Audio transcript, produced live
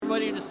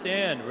everybody to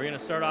stand. We're going to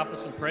start off with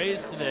some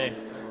praise today.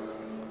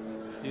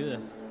 Let's do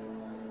this.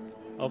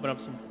 Open up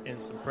in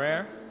some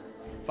prayer.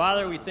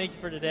 Father, we thank you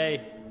for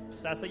today.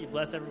 Just ask that you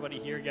bless everybody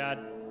here, God.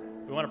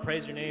 We want to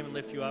praise your name and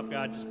lift you up,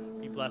 God. Just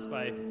be blessed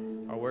by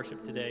our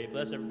worship today.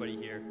 Bless everybody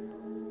here.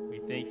 We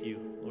thank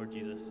you, Lord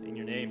Jesus. In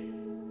your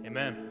name,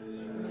 amen.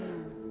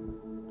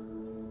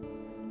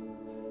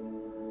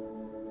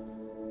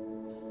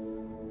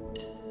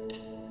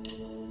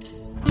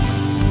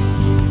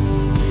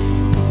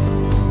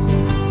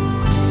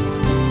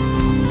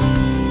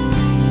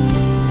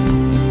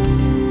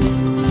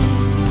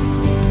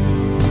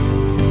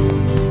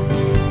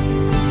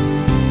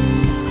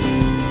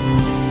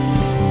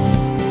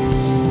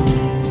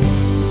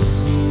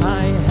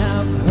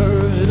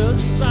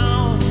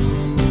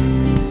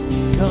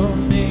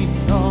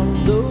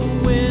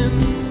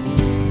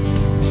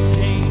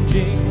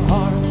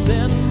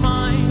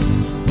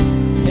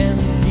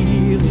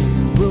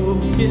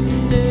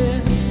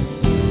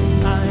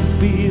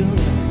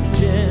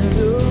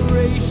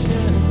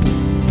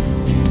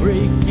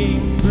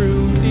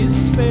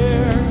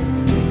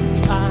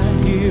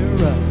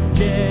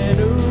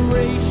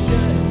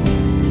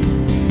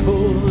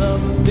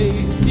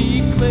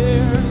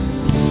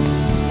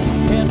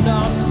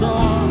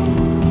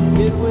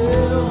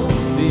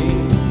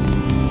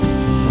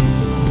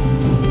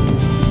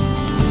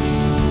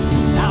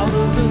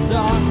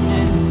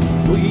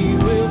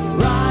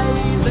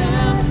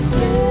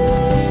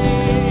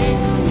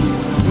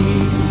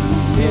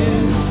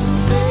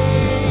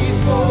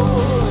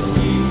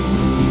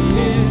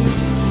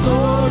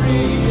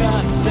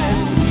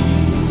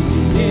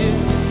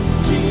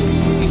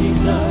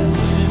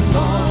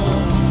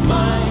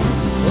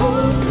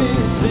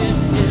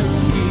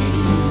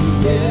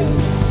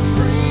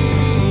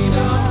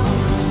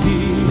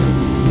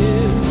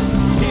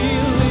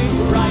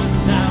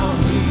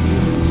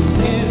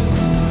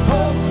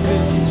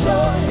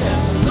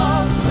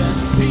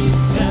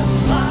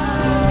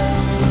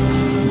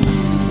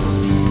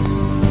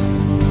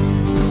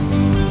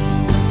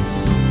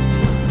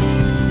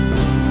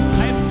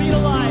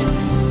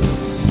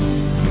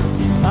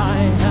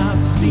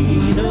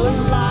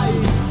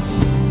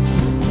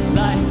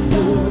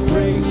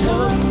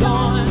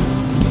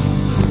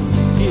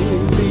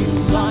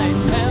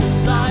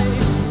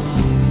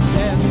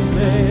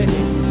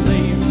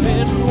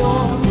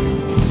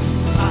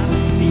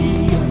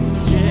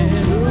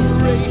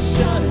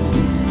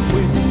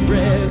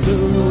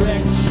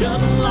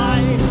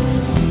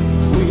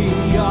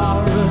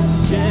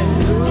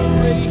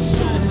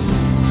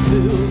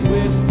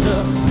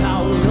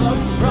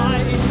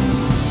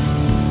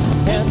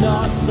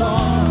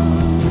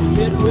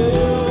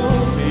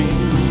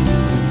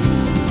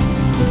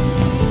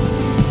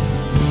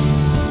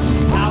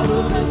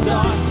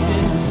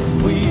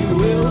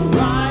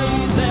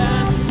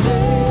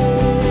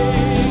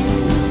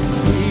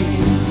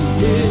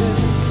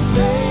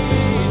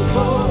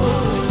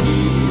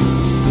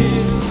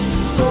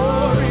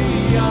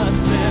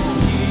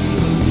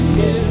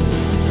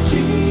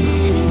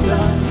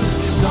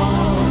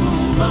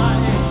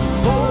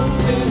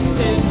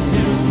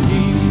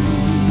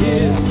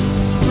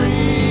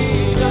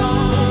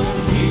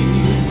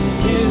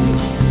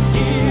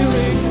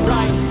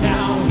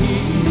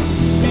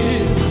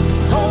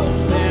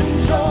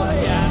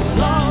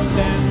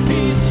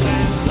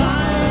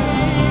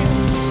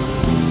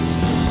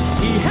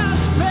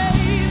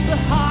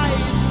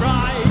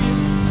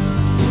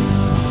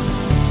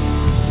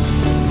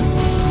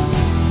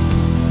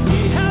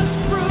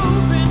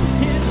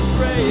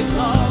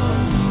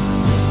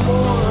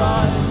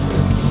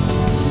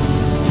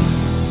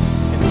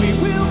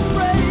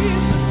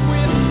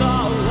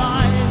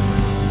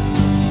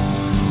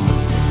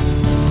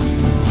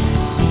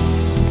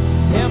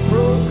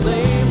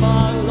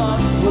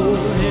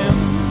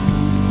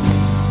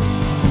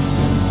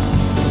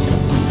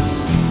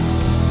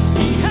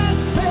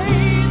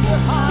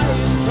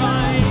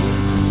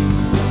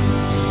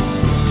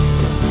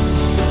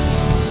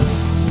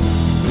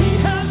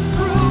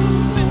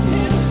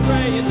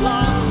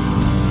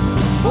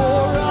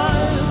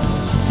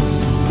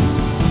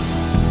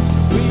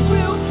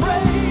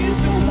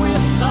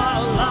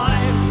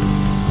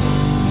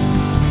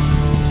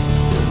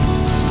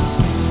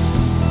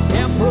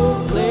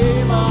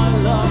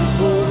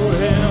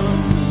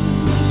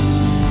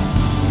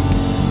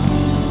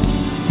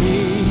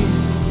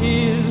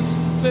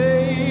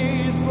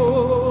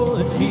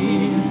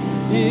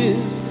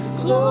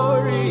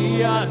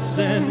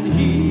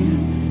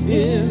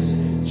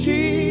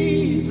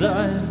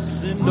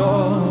 Jesus, and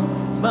all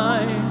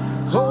my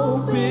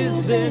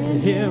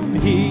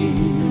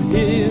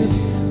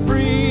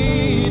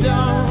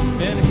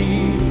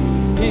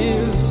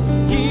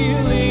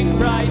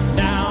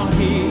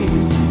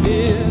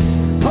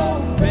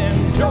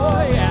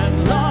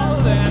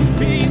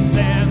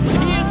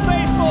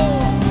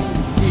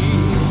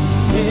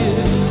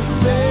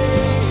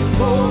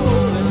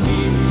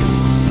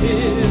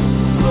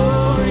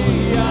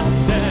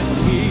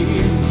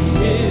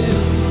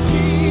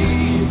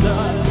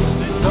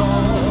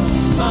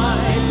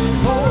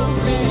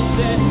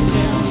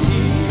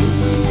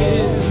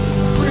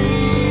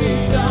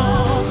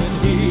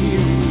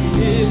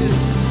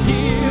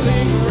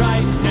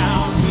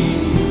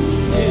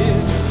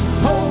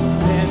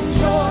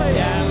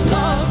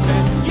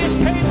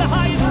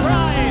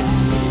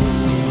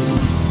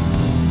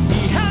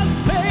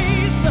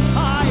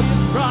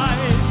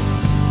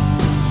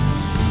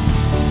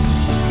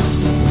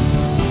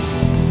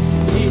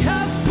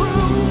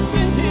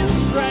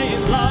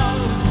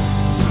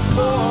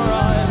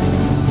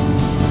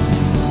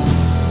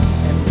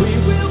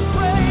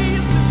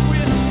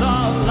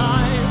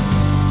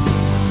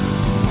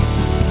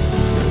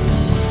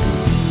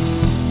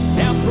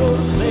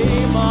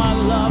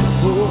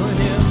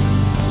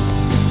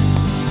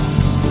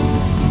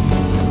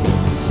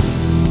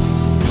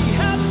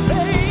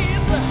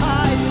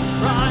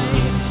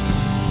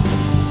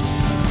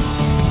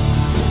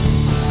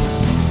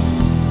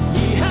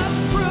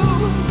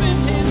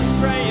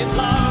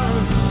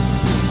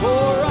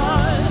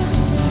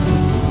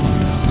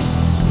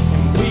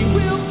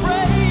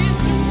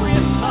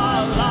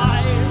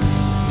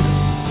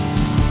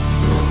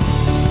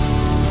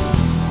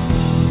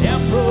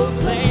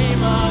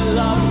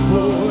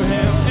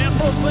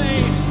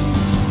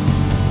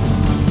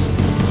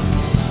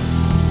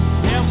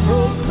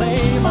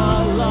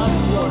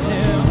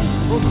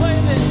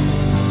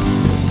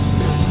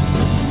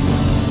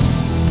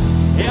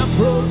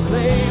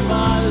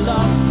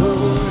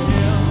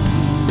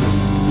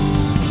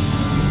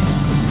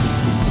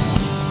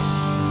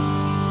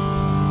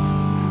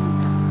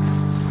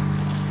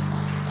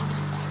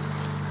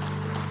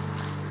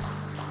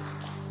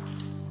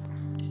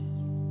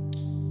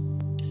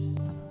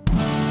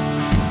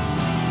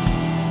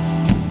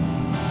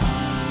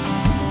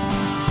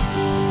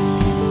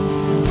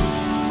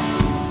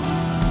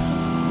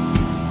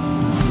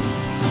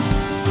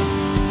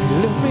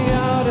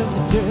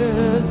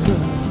was up.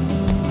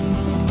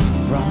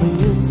 Brought me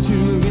into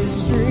his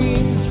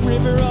streams,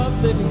 river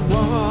of living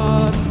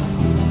water.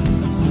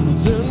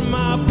 Turned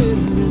my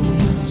bitter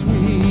into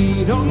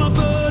sweet, all my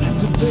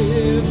burdens are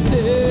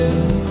lifted.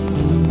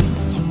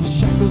 Took the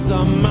shackles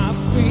off my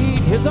feet.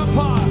 Here's our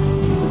part,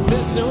 'cause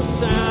there's no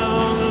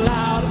sound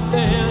louder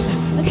than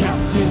the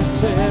captain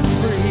set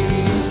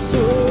free.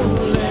 So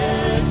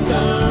let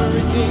the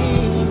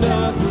redeemed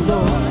of the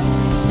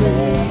Lord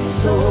say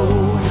so.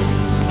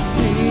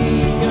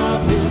 Sing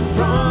of his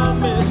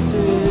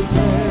promises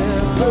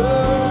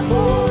evermore.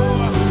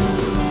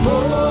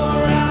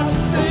 Pour out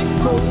your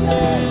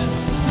thankfulness,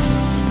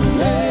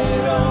 let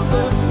it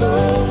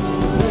overflow.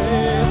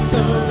 Let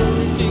the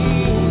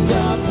redeemed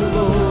of the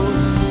Lord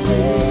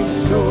say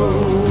so.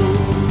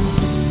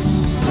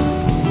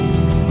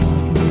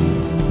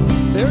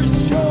 There is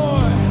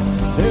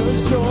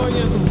joy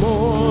in the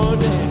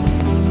morning,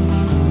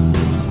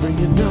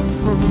 springing up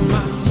from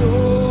my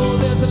soul.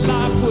 There's a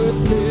life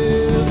worth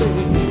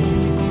living,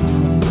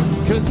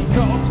 'cause he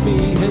calls me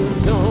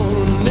his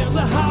own. There's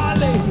a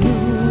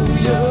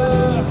hallelujah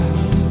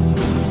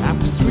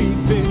after sweet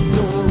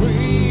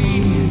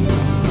victory,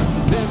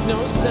 'cause there's no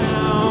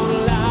sound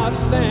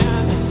louder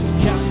than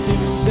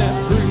captive set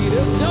free.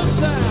 There's no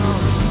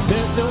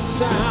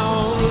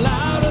sound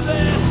louder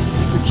than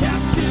the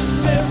captive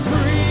set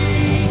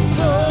free.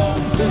 So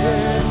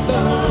let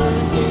the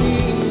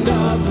redeemed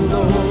of the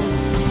Lord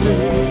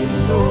say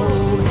so.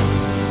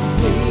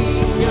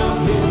 Sing of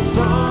his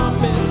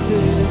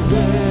promises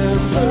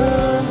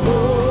evermore.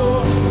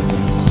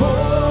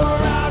 Pour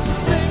out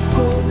your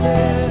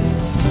thankfulness,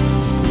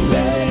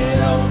 let it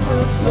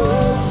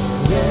overflow.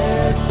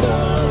 Let the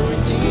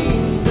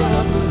redeemed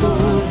of the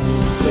Lord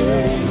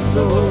say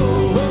so.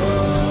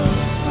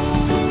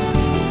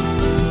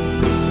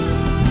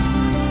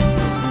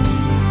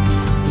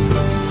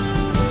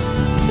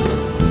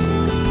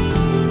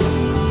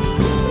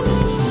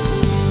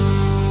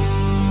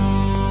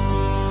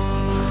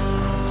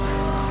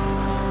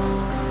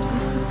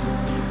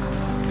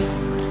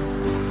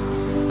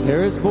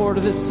 There is more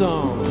to this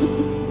song.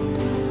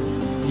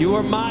 You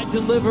are my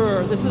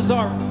deliverer. This is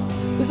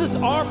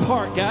our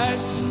part,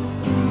 guys.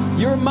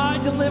 You're my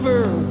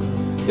deliverer.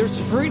 There's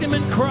freedom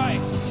in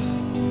Christ.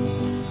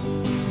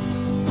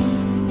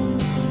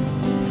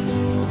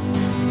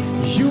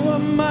 You are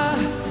my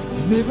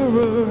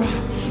deliverer.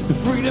 The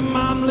freedom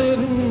I'm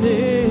living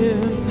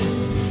in.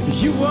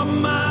 You are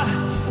my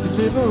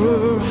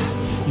deliverer.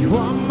 You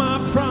are my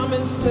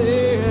promised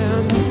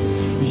land.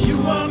 You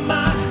are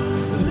my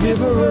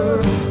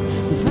deliverer.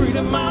 The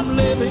freedom I'm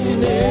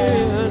living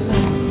in.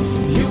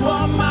 You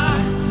are my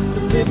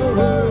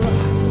deliverer.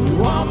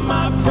 You are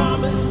my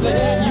promised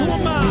land.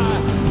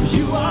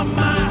 You are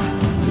my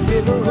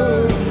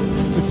deliverer.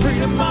 The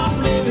freedom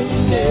I'm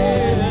living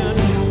in.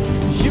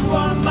 You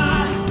are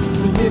my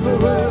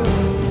deliverer.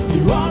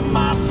 You are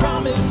my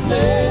promised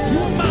land.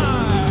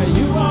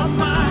 You are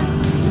my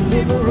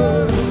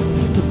deliverer.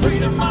 The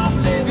freedom I'm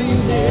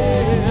living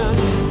in.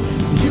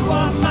 You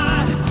are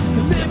my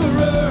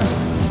deliverer.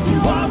 You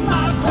are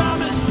my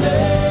promised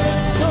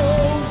land. So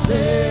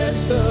let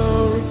the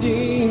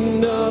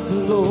redeemed of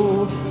the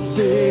Lord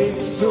say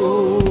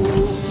so.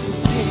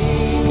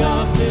 Sing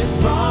of his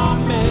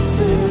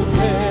promises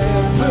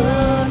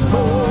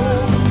evermore.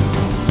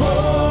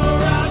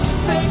 Pour out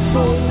your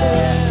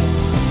thankfulness,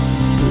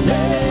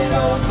 let it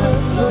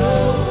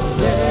overflow.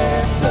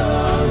 Let the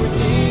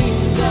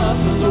redeemed of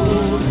the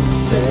Lord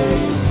say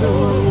so.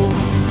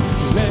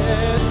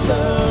 Let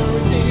the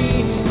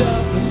redeemed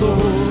of the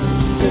Lord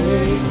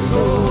say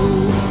so.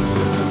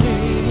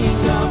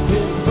 Sing of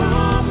his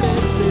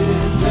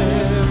promises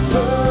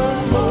evermore.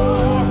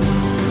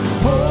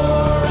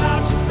 Pour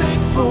out your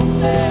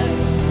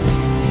thankfulness,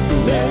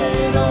 let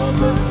it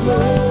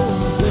overflow.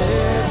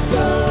 Let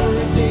the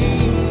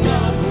redeemed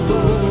of the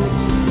Lord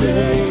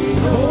say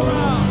so.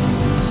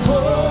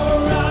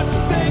 Pour out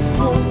your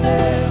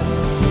thankfulness,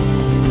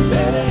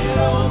 let it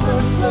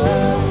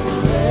overflow.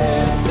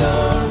 Let the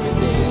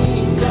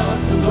redeemed of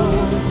the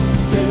Lord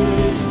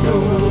say so.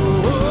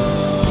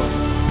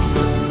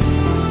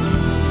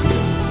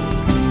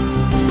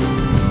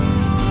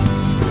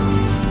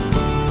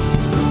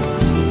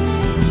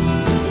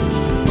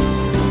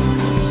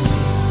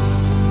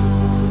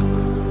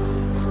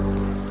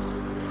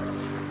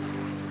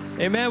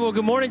 Amen. Well,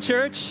 good morning,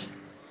 church.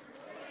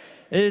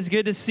 It is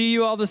good to see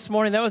you all this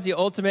morning. That was the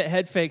ultimate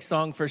head fake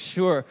song for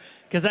sure,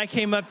 because I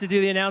came up to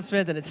do the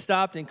announcement and it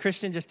stopped, and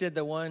Christian just did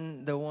the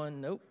one,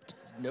 nope.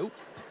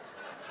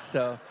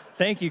 So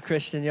thank you,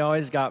 Christian. You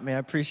always got me. I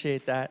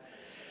appreciate that.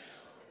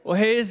 Well,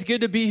 hey, it's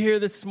good to be here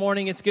this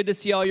morning. It's good to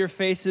see all your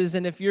faces.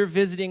 And if you're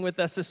visiting with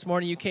us this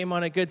morning, you came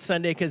on a good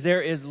Sunday because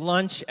there is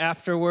lunch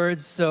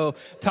afterwards. So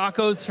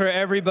tacos for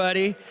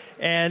everybody.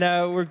 And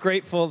we're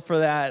grateful for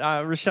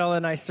that. Rochelle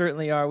and I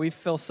certainly are. We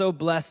feel so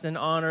blessed and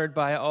honored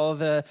by all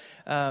the,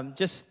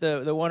 just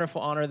the wonderful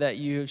honor that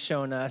you've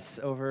shown us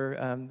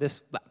over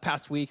this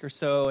past week or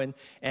so.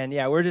 And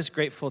yeah, we're just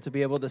grateful to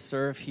be able to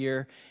serve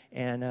here.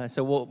 And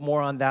so we'll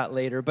more on that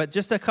later. But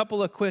just a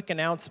couple of quick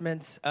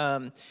announcements.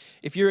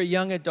 If you're a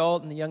young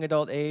adult in the young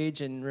adult age,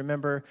 and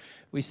remember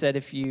we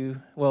said you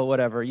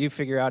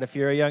figure out if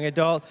you're a young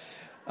adult.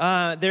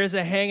 There's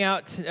a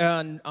hangout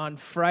on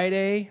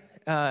Friday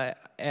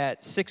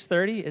at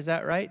 6:30. Is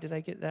that right? Did I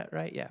get that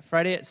right? Yeah,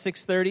 Friday at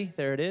 6:30.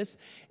 There it is.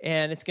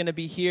 And it's going to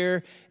be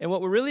here. And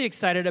what we're really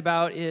excited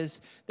about is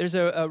there's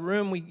a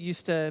room we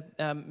used to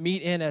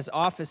meet in as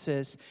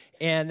offices.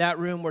 And that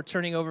room we're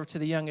turning over to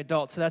the young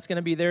adults. So that's going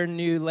to be their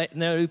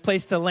new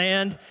place to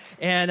land.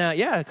 And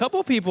a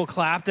couple people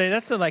clapped.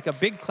 That's like a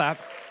big clap.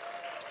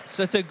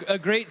 So it's a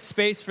great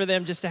space for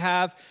them just to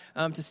have,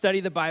 to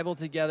study the Bible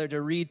together, to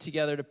read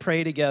together, to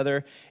pray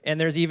together. And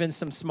there's even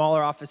some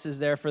smaller offices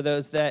there for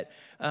those that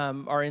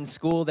are in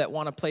school that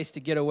want a place to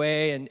get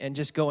away and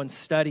just go and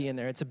study in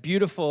there. It's a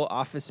beautiful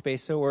office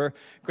space, so we're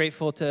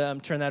grateful to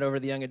turn that over to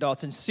the young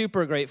adults and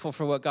super grateful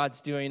for what God's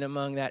doing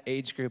among that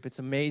age group. It's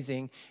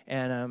amazing.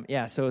 And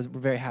so we're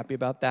very happy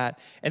about that.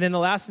 And then the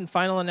last and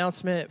final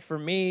announcement for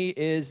me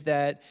is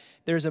that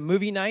there's a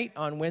movie night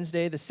on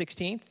Wednesday, the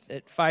 16th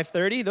at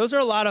 5:30. Those are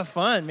a lot of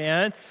fun,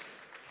 man.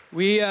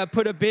 We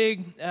put a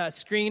big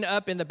screen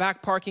up in the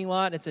back parking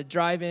lot. It's a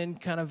drive-in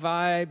kind of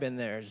vibe, and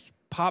there's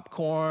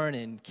popcorn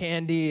and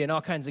candy and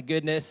all kinds of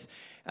goodness.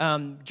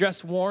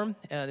 Dress warm,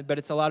 but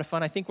it's a lot of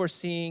fun. I think we're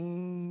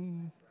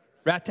seeing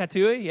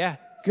Ratatouille. Yeah,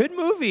 good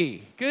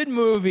movie. I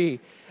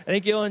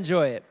think you'll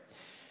enjoy it.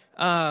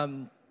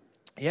 And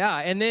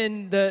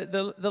then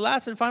the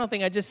last and final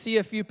thing, I just see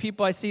a few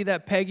people. I see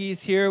that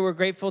Peggy's here. We're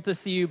grateful to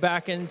see you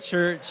back in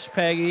church,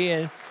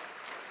 Peggy.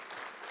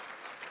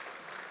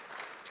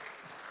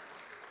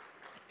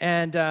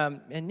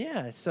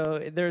 So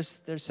there's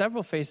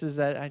several faces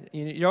that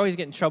you're always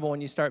getting in trouble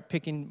when you start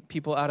picking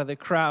people out of the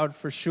crowd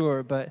for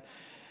sure. But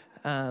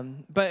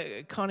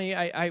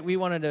Connie, we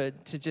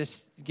wanted to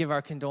just give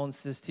our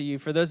condolences to you.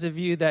 For those of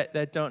you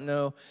that don't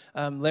know,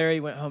 Larry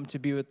went home to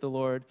be with the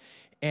Lord.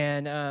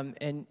 And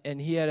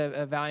he had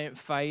a valiant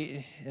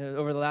fight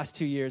over the last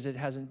 2 years. It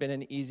hasn't been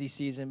an easy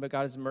season, but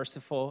God is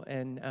merciful,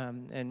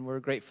 and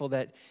we're grateful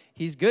that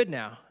he's good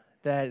now,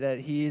 that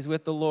he's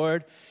with the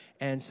Lord.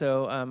 And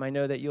so I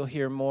know that you'll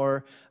hear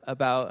more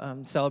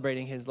about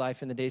celebrating his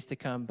life in the days to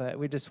come. But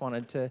we just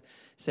wanted to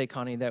say,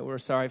 Connie, that we're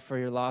sorry for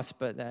your loss,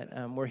 but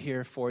that we're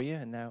here for you,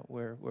 and that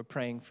we're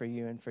praying for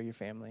you and for your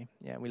family.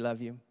 Yeah, we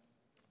love you.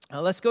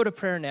 Let's go to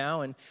prayer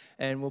now,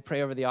 and we'll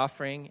pray over the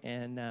offering,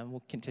 and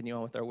we'll continue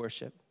on with our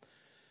worship.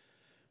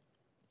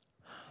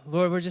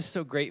 Lord, we're just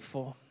so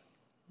grateful.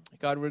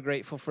 God, we're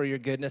grateful for your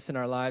goodness in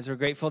our lives. We're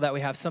grateful that we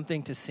have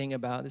something to sing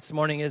about. This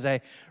morning as I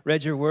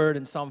read your word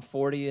in Psalm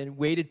 40 and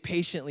waited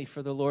patiently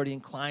for the Lord, he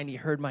inclined, he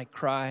heard my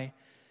cry.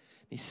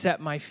 He set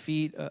my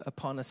feet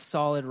upon a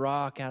solid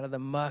rock out of the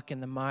muck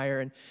and the mire.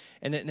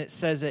 And it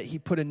says that he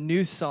put a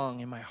new song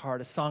in my heart,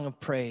 a song of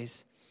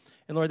praise.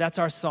 And Lord, that's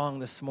our song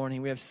this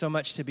morning. We have so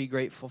much to be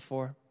grateful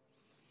for.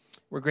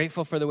 We're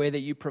grateful for the way that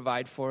you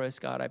provide for us,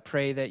 God. I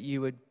pray that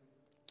you would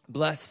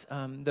bless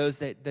those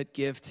that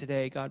give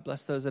today. God,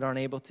 bless those that aren't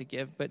able to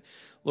give. But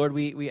Lord,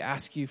 we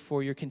ask you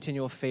for your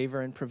continual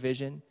favor and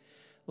provision.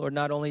 Lord,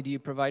 not only do you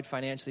provide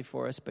financially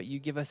for us, but you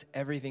give us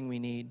everything we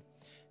need.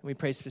 And we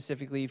pray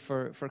specifically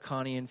for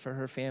Connie and for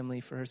her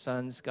family, for her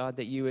sons, God,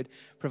 that you would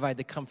provide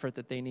the comfort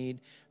that they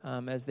need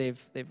as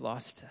they've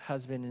lost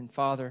husband and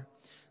father.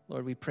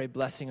 Lord, we pray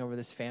blessing over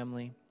this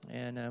family,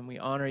 and we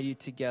honor you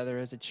together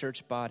as a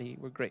church body.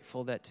 We're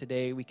grateful that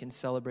today we can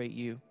celebrate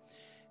you,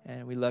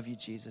 and we love you,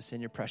 Jesus,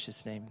 in your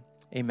precious name.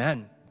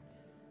 Amen.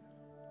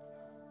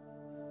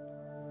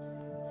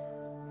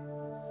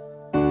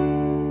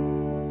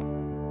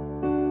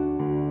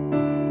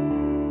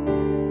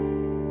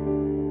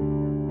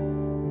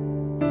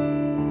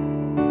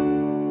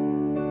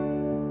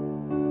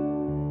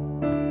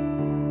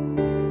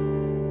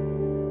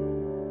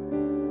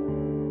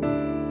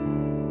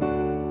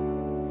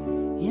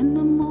 In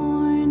the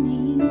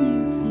morning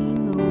you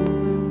sing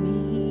over me,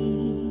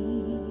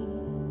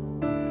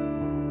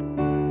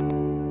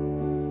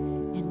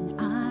 and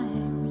I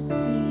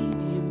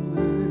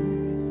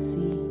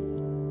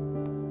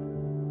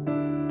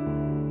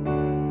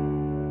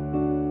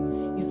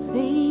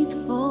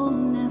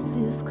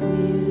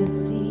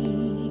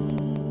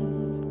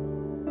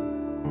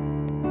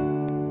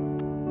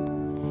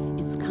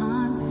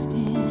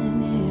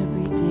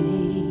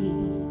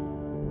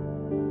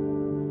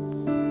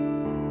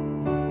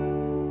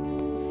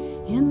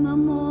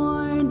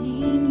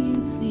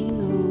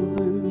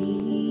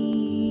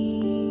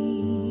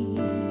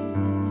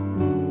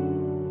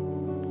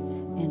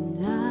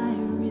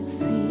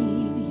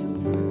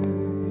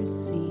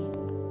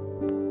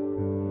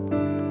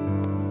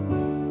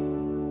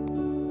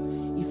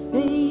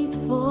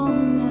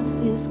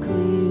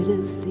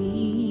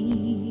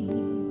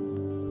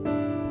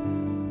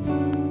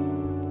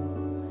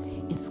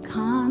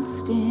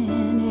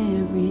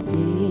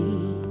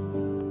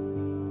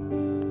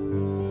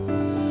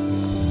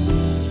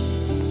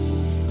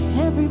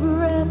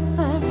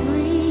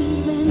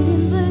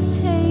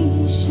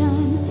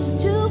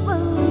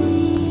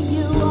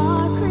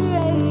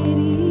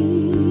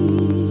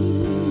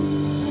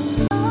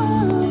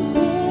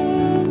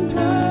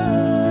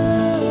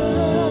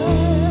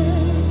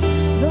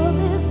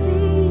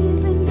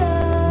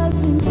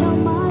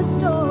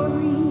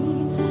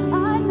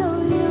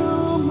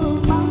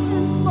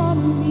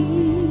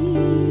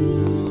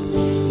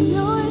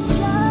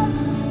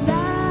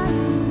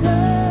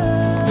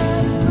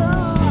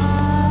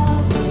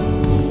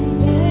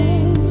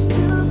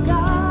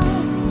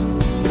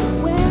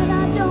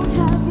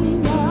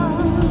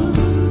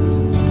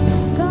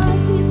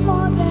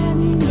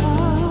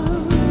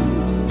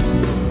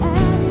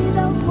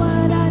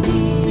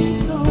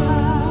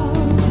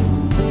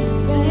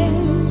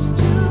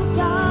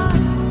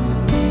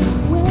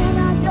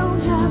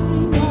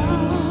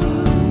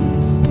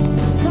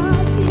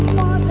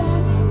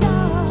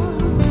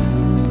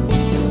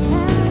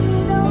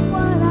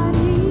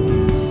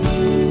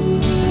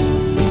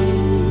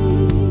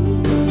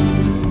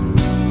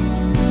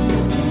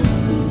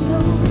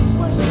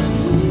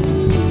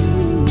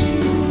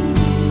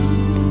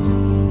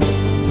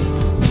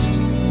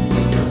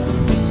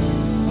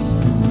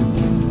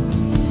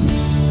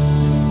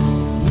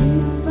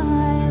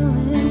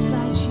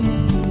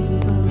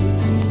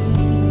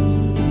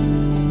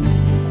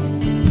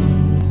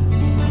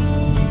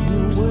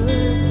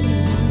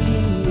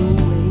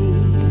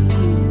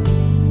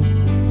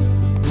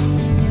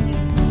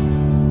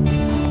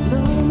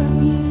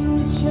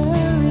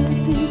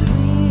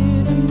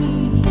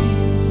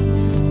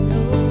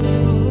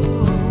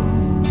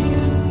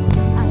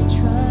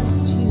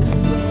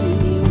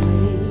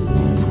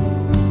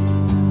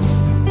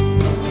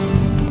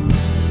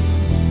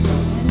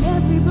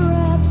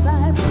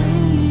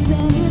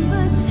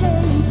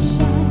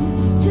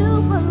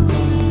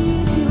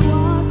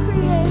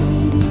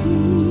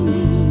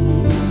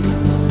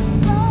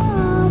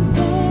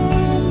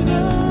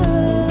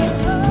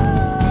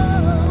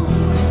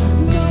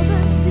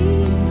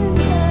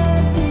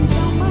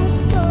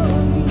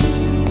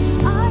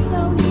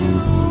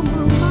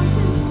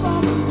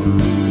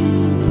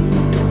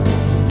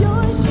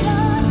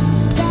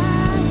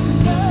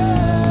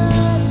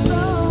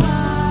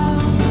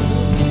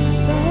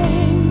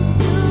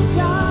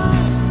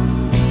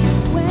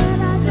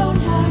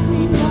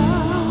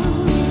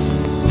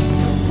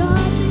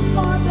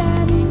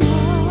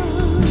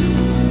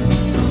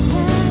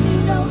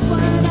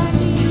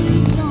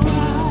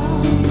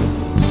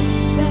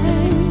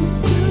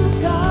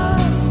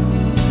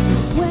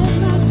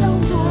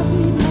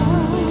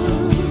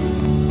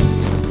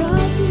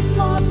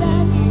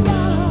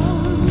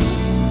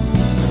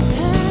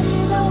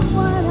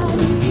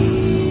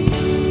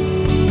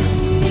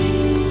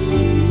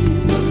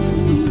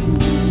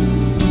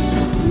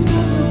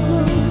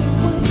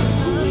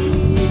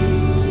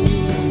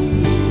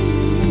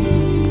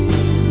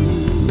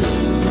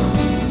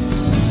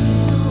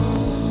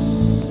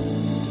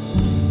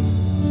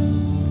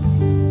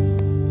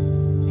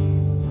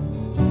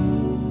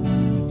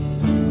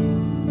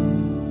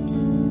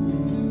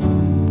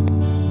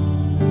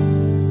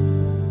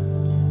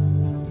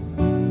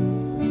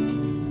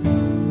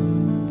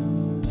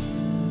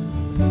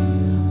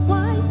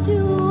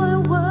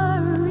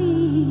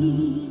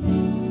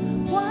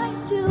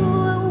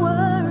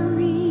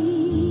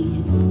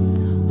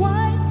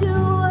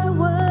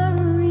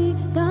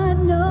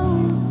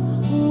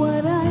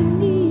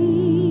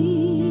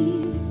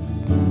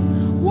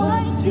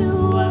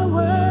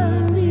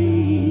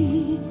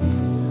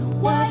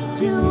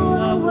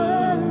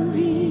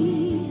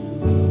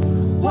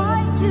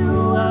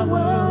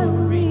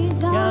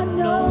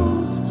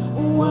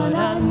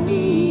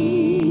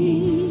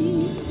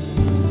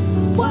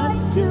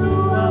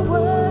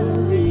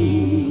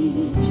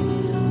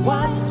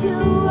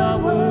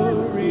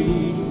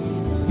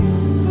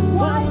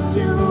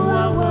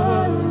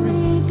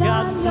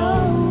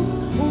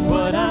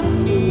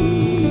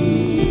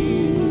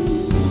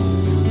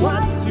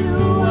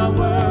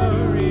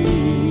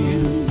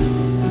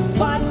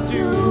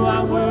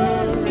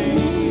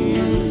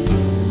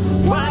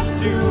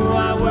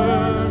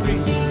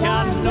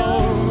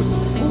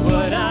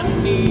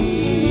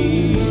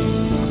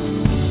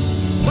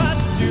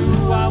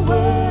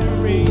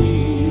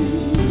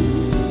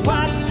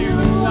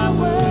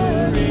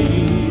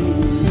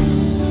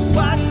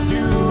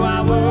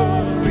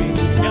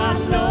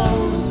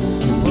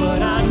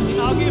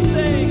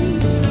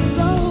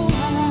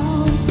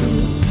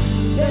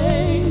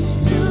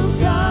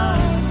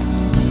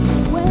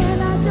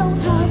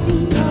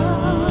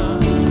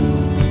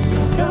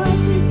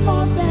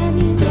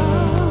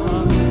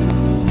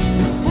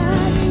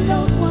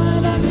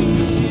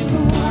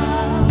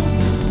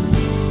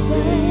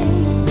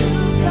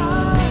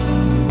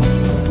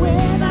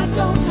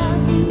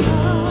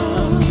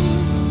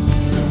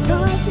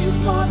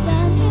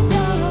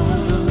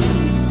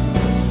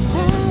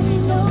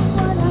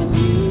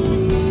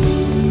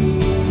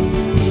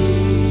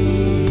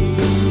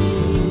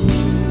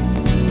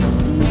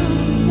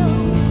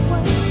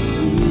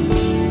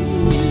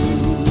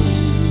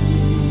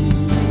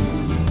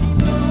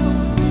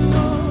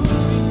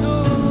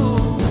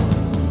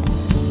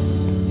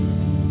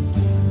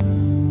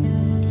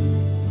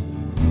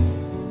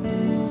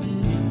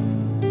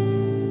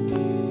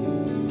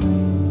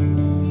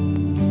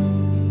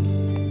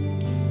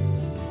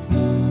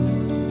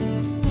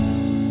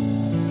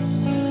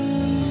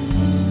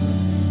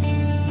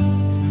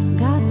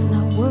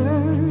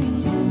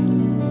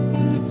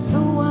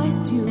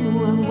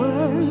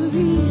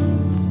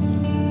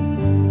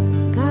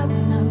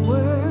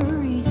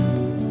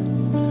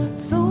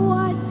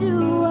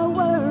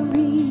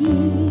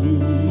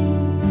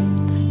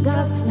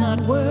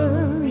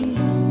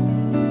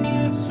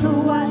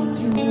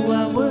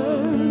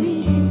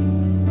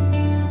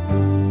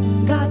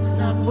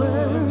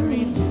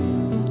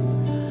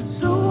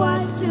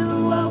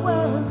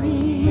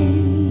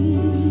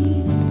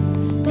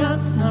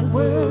God's not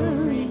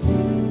worried.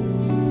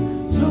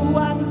 So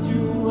why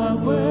do I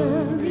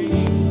worry?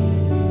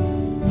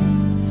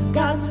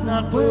 God's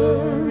not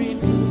worried.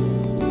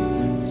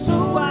 So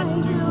why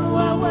do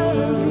I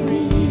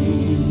worry?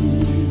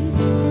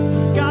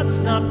 God's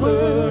not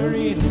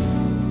worried.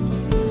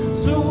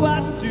 So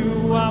why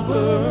do I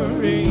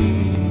worry?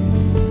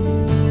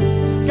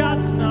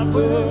 God's not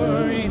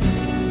worried.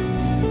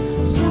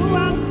 So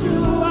why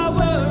do I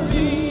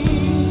worry?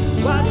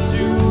 Why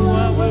do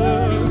I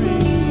worry?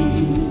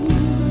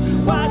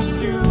 Why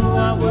do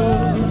I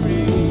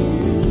worry?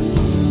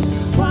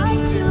 Why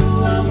do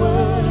I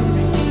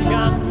worry?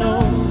 God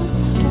knows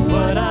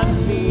what I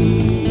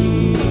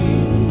need.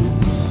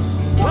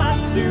 Why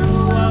do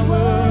I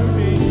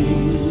worry?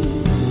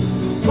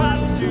 Why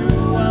do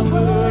I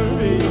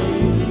worry?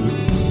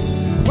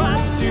 Why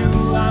do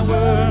I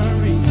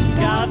worry?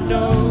 God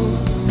knows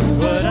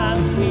what I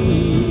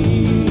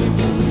need.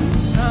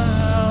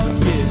 I'll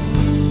give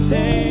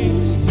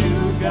thanks to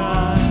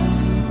God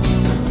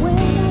when I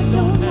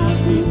don't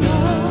have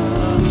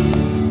enough,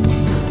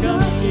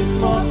 'cause He's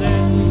more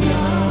than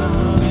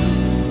enough,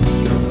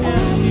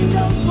 and He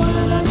knows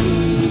what I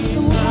need.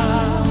 So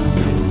I'll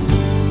give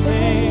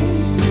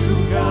thanks to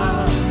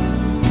God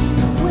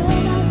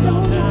when I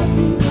don't have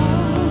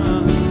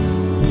enough,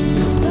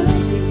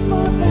 'cause He's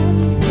more than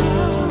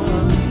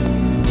enough,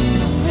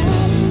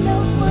 and He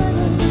knows what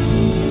I need.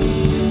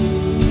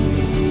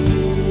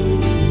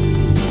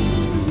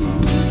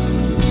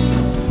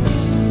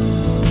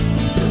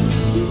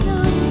 He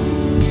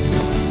knows.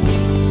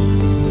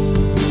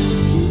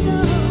 He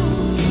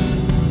knows.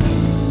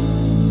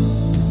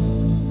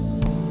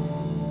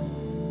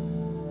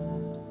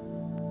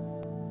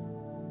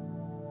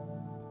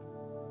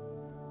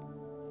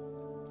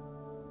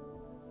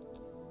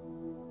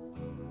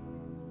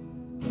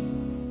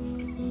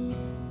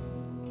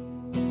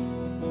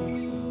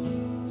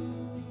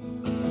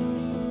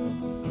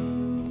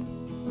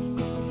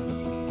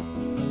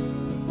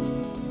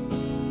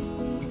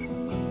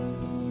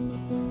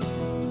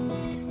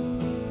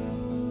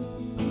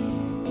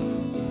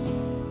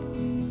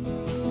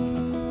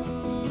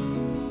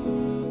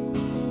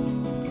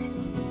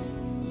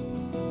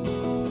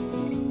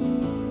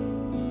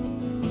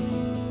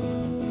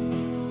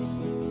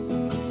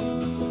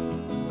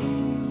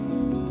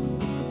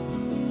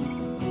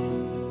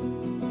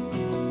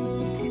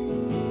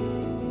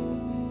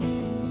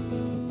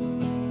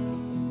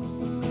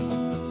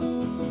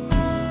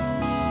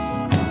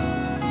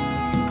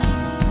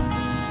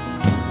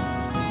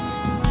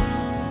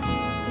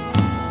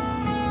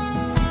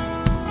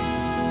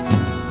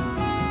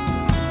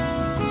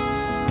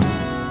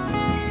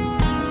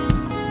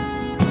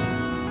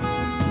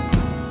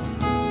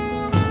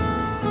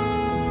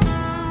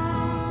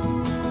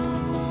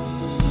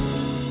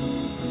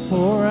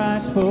 Before I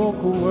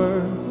spoke a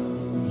word,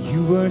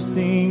 you were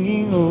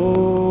singing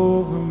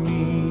over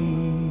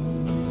me.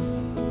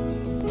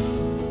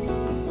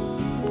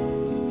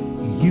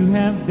 You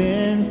have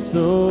been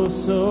so,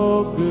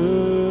 so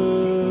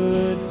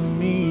good to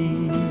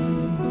me.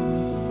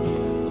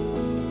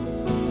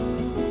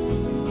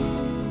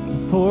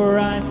 Before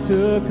I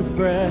took a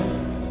breath,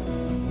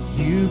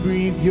 you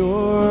breathed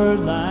your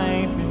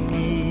life in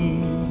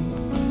me.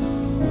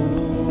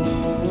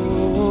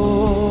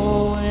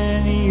 Oh,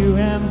 and you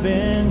have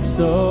been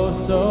so,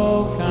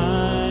 so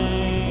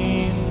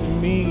kind to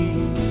me.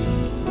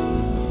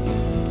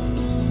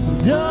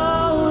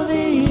 Oh,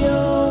 the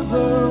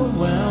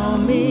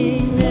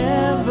overwhelming,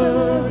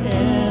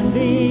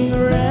 never-ending,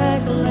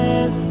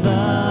 reckless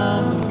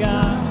love of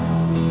God.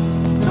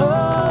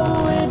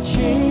 Oh, it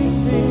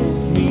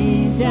chases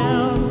me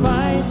down,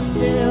 fights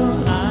still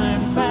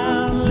I'm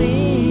found,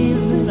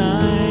 leaves the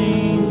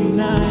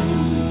 99.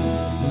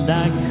 And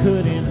I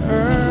couldn't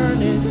earn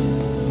it,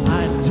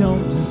 I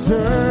don't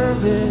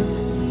deserve it.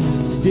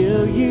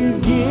 Still you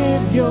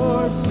give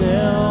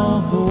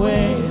yourself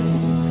away.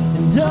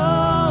 And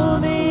oh,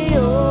 the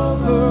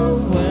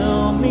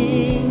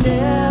overwhelming,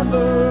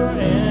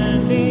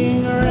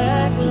 never-ending,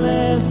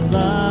 reckless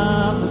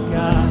love of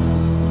God.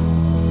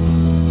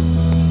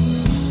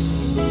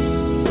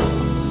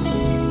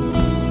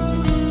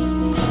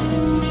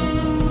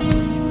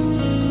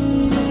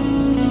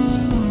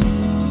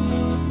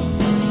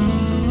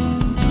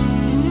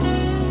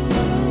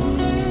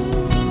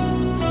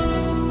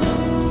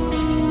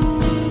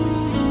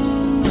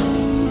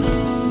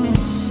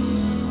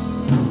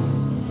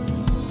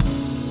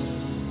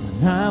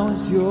 When I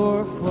was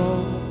your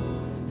foe,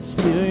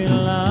 still your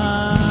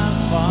love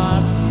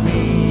fought for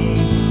me.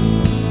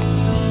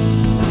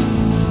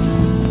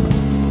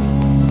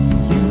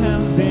 You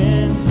have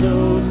been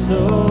so,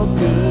 so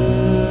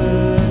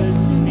good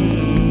to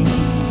me.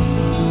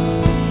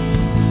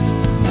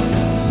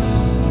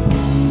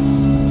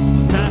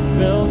 I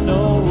felt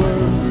no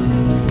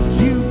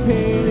worth, you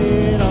paid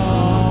it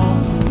all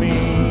for me.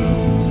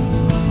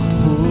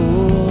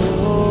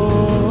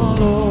 Oh,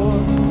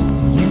 Lord,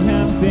 you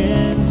have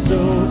been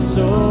so,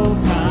 so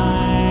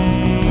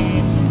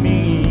kind to me.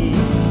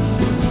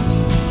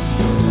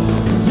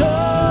 And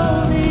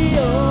oh, the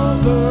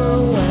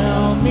overwhelming,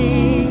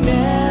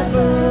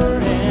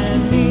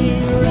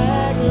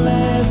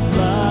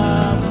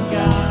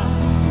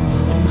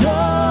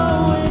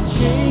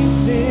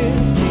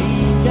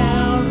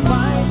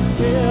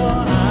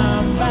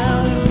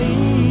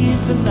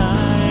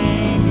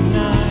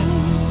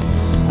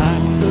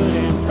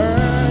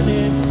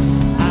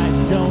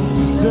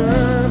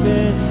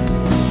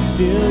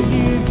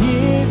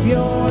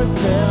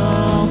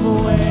 yourself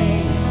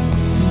away.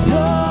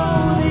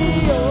 Oh, the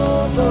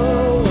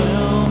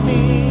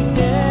overwhelming,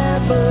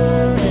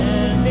 never-ending,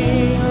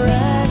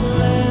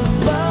 reckless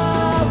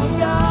love of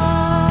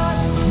God.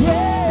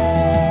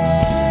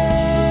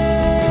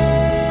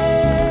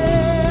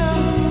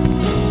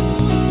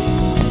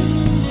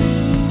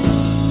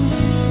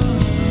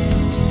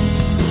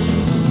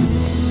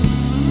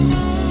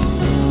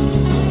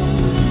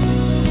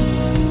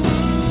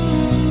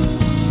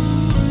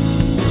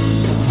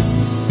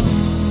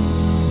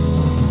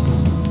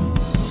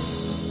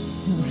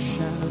 There's no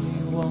shadow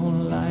you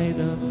won't light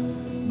up,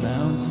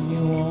 mountain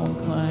you won't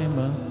climb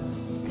up,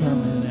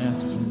 coming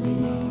after me.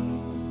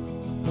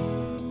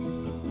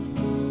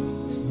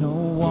 There's no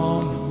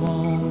wall you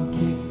won't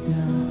kick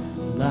down,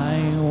 lie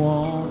you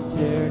won't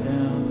tear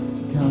down,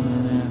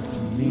 coming after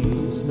me.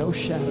 There's no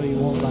shadow you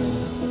won't light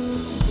up.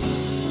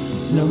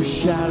 There's no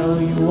shadow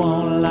you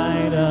won't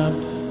light up,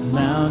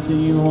 mountain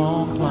you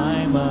won't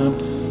climb up,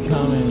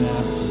 coming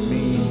after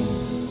me.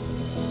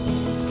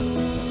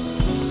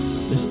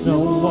 There's no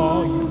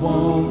wall you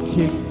won't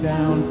kick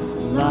down,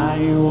 lie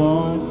you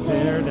won't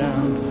tear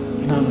down,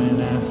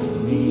 coming after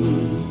me.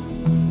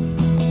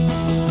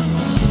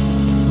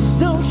 There's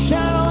no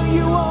shadow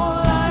you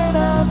won't light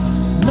up,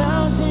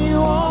 mountain you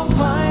won't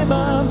climb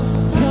up,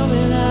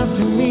 coming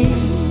after me.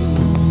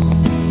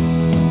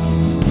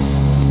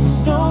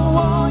 There's no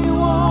wall you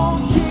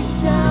won't kick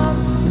down,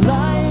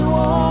 lie you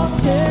won't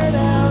tear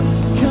down,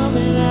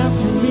 coming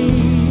after me.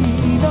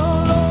 No,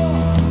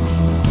 Lord.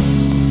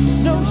 There's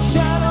no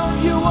shadow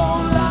you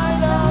won't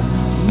light up,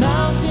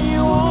 mountain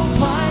you won't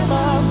climb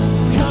up,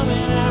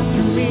 coming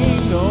after me.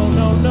 No,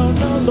 no, no,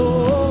 no,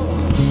 Lord.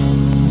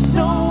 There's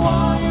no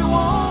wall you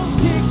won't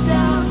kick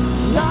down,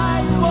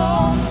 lie you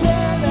won't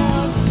tear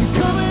down, you're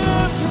coming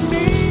after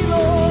me,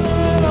 Lord.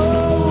 And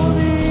oh,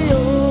 the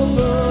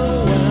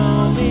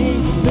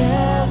overwhelming,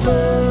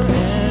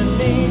 never-ending,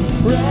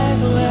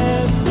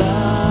 reckless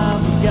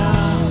love of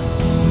God.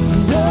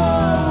 No,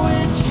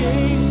 it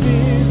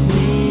chases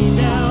me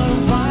down,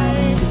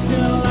 fighting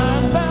still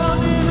I'm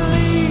bound in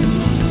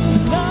leaves.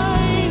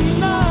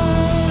 99,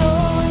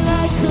 oh, and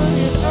I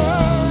couldn't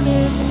earn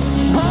it.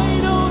 I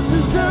don't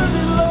deserve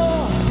it,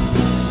 Lord.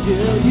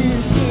 Still you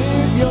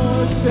give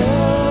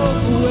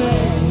yourself away.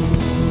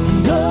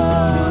 Oh,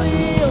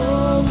 the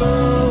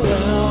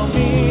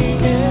overwhelming,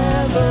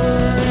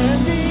 never-ending,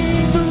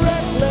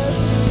 reckless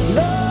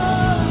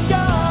love of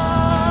God.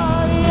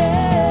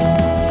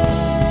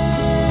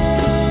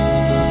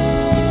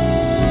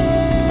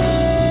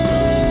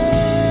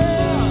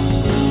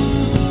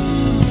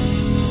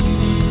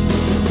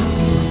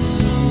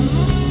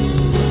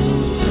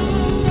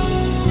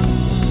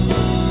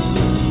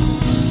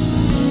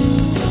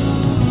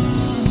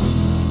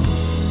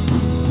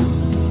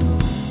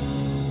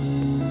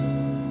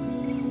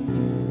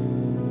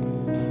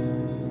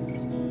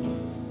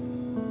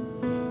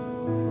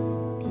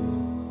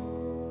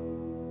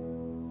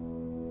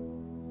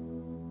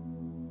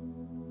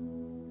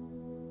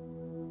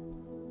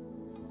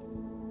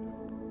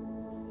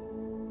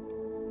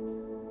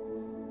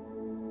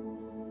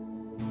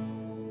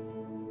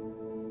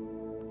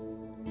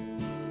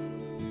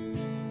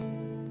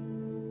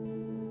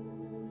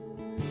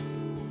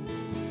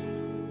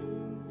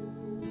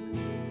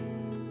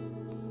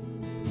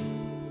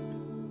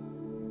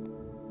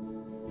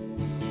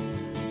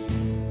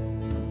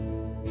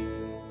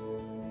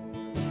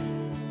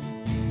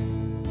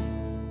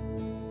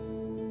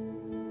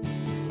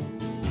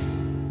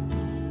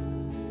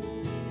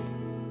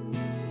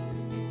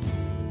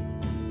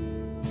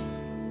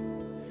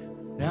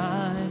 I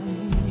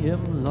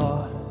am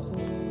lost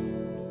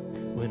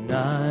when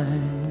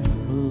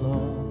I'm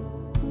alone,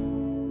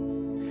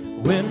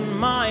 when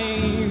my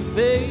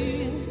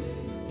faith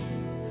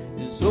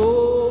is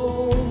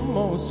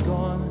almost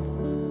gone.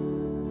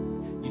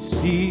 You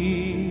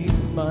see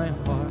my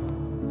heart,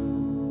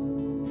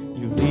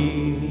 you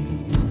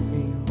lead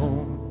me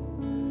home,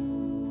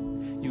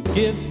 you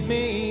give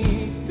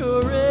me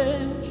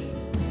courage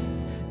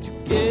to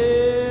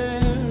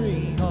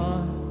carry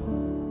on.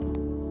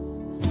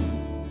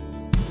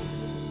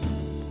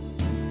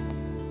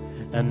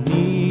 I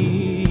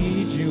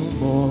need you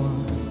more,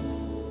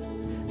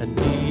 I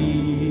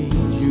need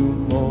you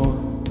more,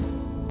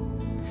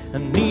 I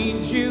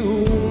need you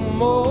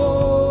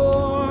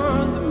more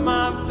than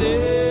my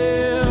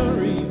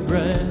very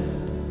breath.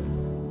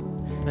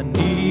 I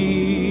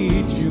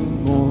need you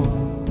more,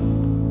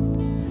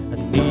 I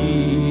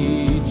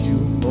need you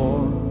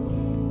more,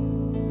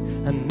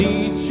 I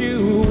need you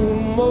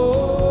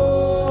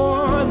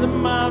more than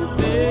my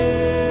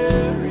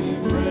very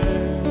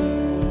breath.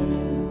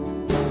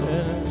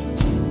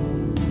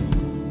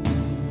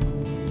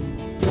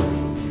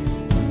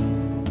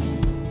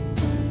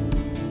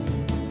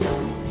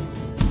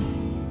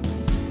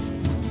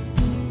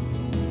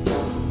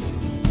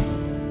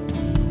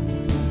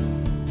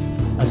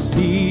 I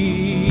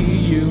see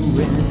you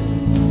in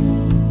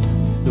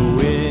the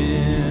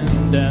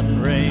wind and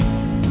rain.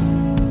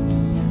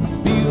 I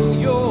feel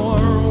your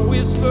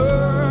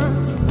whisper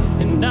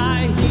and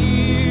I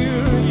hear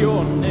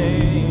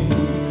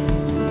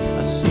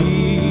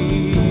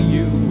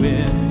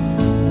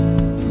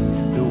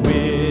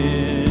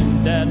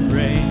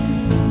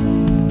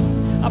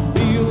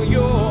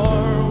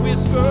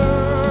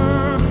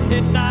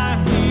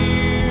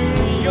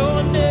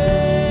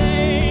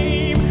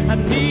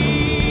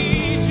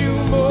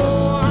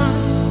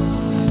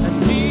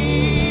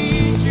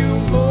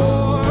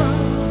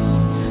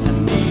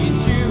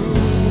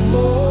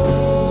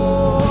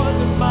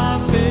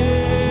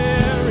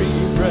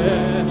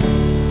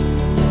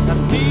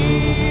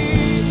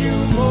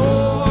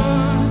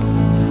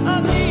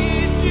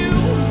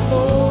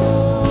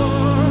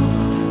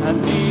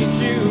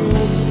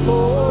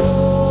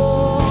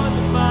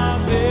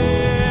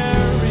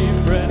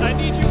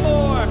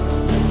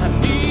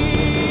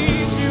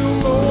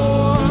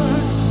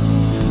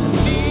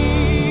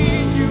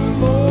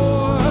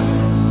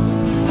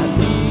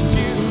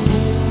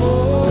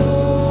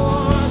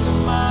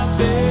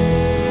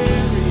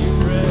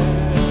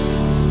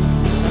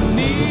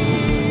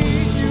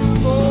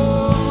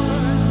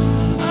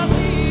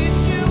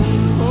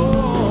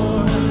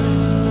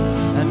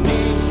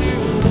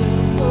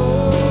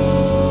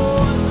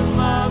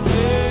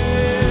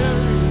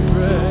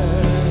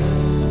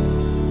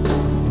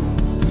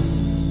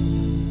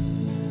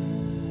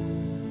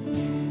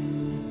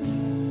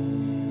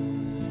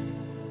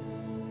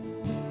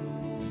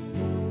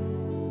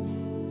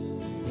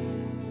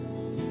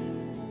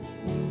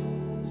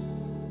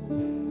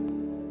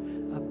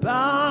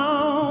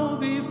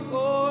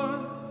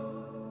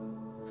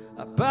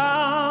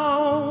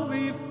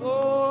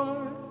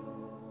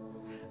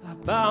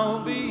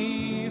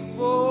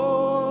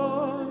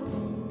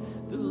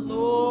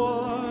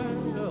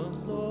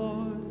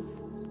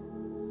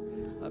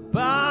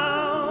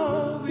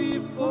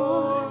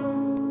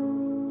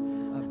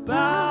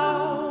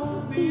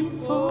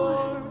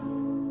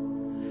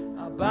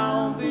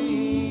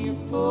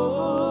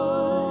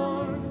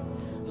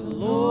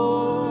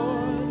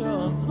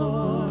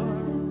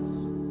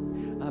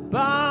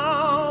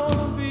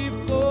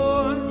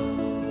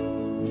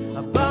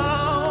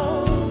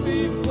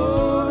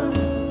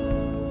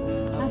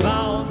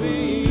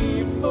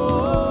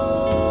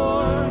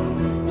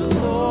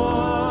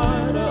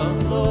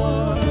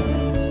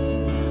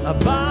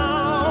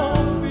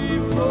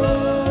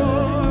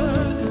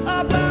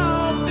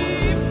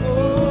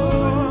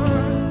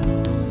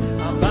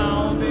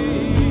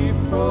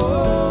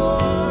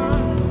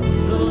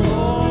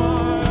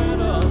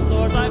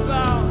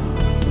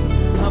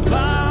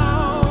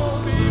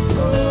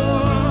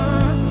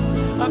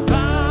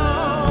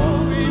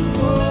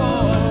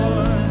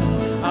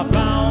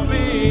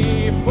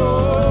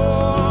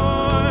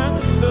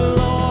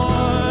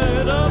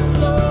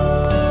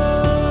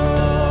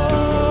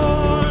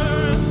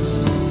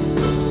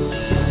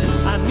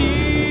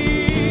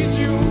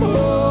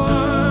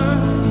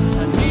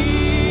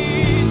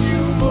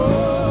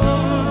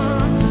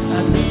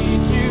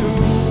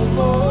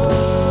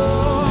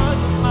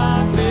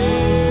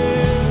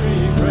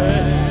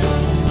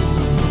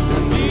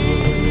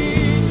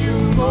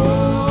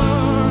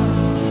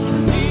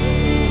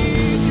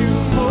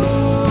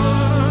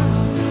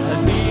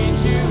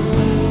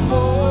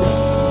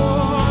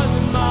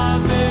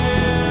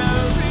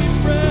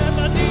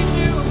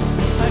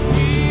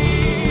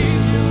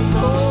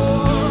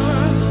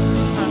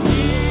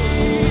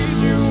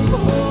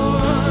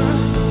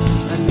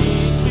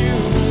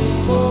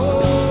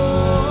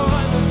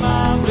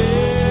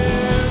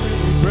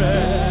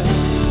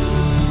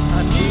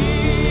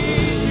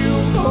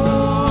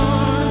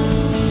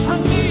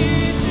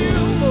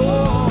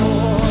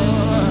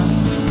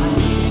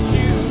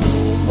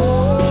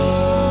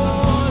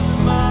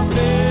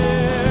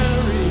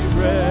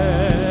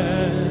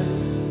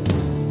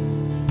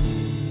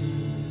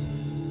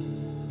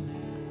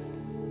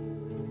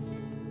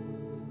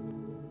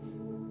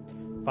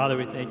Father,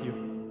 we thank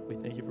you. We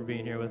thank you for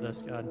being here with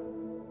us, God.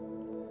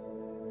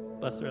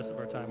 Bless the rest of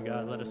our time,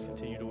 God. Let us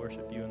continue to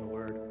worship you in the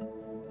Word.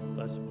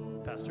 Bless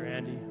Pastor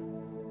Andy.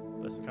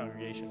 Bless the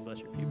congregation.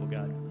 Bless your people,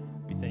 God.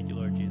 We thank you,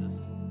 Lord Jesus.